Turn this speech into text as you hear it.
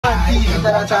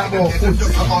Hello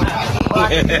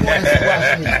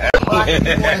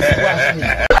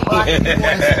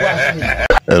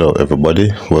everybody,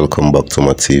 welcome back to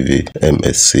my TV,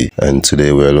 MSC, and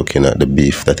today we are looking at the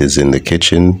beef that is in the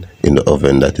kitchen, in the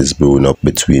oven that is brewing up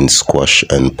between Squash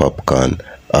and Popcaan.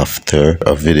 After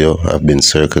a video have been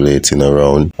circulating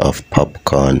around of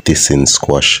Popcaan dissing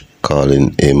Squash,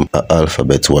 calling him an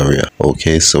alphabet warrior.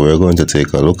 Okay, so we're going to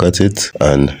take a look at it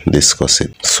and discuss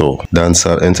it. So,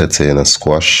 dancehall entertainer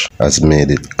Squash has made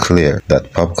it clear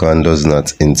that Popcaan does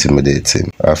not intimidate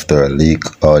him after a leak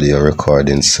audio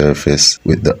recording surfaced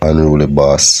with the unruly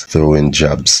boss throwing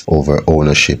jabs over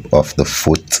ownership of the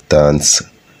foot dance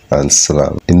and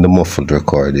slang. In the muffled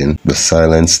recording, the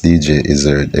silenced DJ is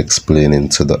heard explaining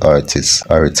to the artist,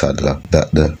 Harry Toddler, that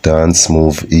the dance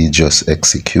move he just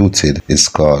executed is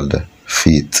called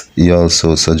Feet. He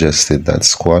also suggested that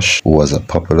Squash, who was a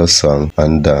popular song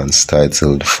and dance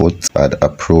titled Foot, had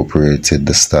appropriated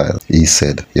the style. He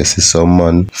said, "You see some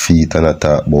man, feet and a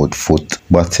talk about foot,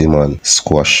 battyman,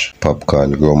 Squash,"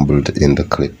 Popcaan grumbled in the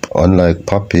clip. Unlike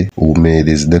Poppy, who made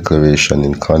his declaration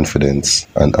in confidence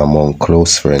and among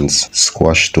close friends,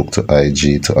 Squash took to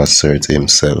IG to assert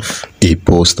himself. He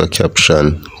posted a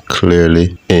caption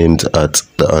clearly aimed at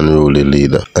the unruly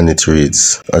leader, and it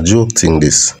reads, "A joke thing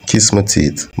this, kiss my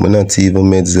teeth, me not even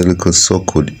made the little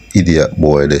so-called idiot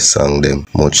boy they sang them,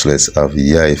 much less have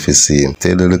yai if you see him.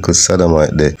 Tell the little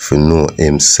sodomite there for know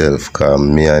himself, cause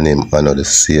me and him are not the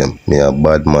same. Me a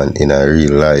bad man in a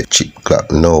real life, chip clap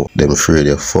now, them afraid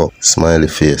you fuck, smiley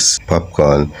face."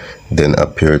 Popcaan then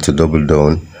appeared to double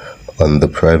down on the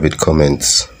private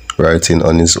comments, writing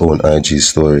on his own IG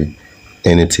story,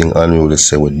 "Anything unruly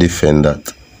say would defend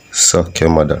that. Suck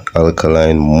your mother.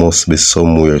 Alkaline must be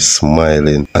somewhere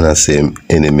smiling and the same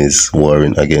enemies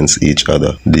warring against each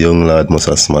other. The young lad must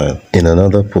have smiled." In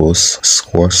another post,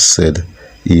 Squash said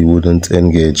he wouldn't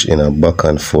engage in a back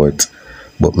and forth,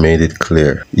 but made it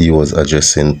clear he was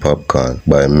addressing Popcaan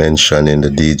by mentioning the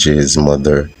DJ's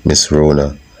mother, Miss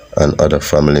Rona, and other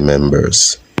family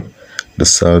members. The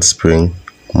Salt Spring,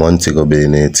 Montego Bay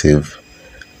native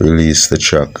released the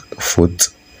track Foot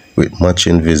with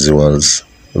matching visuals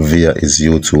via his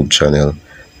YouTube channel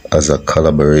as a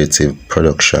collaborative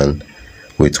production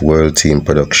with World Team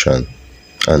Production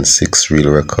and 6 Reel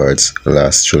Records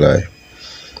last July.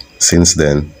 Since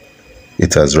then,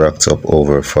 it has racked up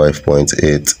over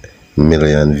 5.8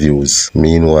 million views.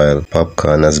 Meanwhile,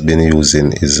 Popcaan has been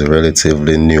using his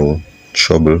relatively new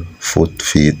trouble, foot,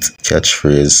 feet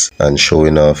catchphrase and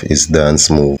showing off his dance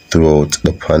move throughout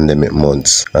the pandemic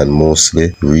months, and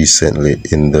mostly recently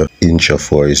in the Incha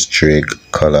for his Drake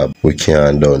collab We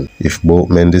Can't Done. If both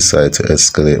men decide to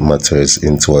escalate matters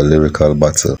into a lyrical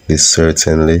battle, this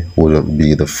certainly wouldn't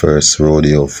be the first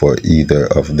rodeo for either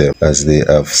of them, as they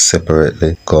have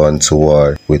separately gone to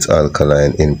war with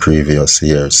Alkaline in previous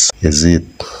years. Is it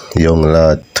young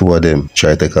lad, two of them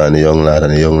try to take on the young lad,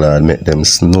 and the young lad make them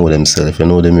know themselves. You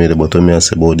know they made it, but when I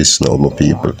say about this now, my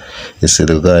people, you see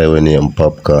the guy when he named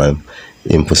Popcaan,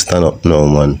 him for stand up now,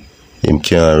 man. Him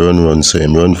can't run, so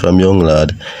him run from young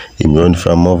lad, him run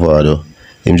from Movado,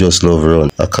 him just love run.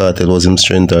 A cartel was him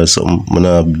strength or something. I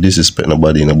not disrespect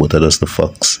nobody, but that's the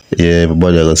facts. Yeah,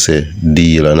 everybody gonna say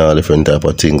deal and all different type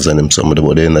of things and them something,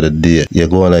 but at the end of the day, you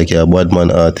go on like you're a bad man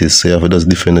artist, so you have to just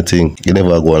defend the thing. You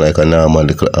never go on like a normal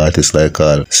little artist like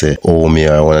Carl, say, "Oh, me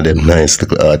are one of them nice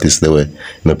little artists the way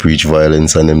me preach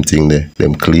violence and them thing there,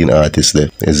 them clean artists there."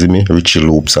 You see me? Richie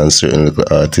Loops and certain little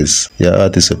artists. Yeah,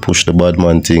 artists who push the bad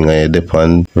man thing and you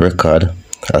depend record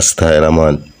a style of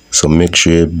man. So make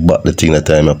sure you back the thing that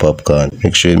time a Popcaan.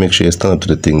 Make sure you stand up to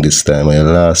the thing this time. And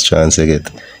your last chance you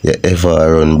get, you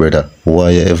ever run, brother. Why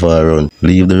you ever run?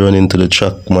 Leave the running to the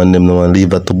track, man. Them no one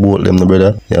leave that to bolt them, no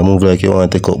brother. You move like you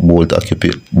want to take up bolt, occupy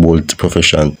bolt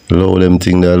profession. Low them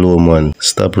thing there low, man.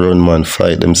 Stop run, man.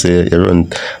 Fight them say you run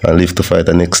and live to fight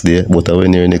the next day. But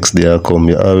when your next day come,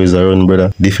 you always a run,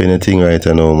 brother. Defend your thing right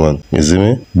now, man. You see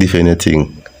me? Defend your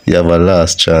thing. You have a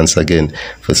last chance again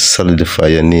for solidify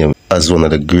your name as one of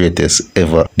the greatest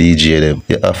ever DJ them.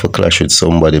 You have to clash with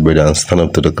somebody, brother, and stand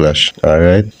up to the clash.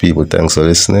 Alright, people, thanks for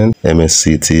listening.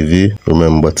 MSC TV.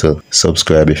 Remember to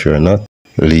subscribe if you're not.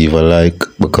 Leave a like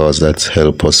because that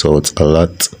helps us out a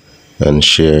lot. And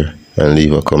share and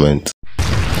leave a comment.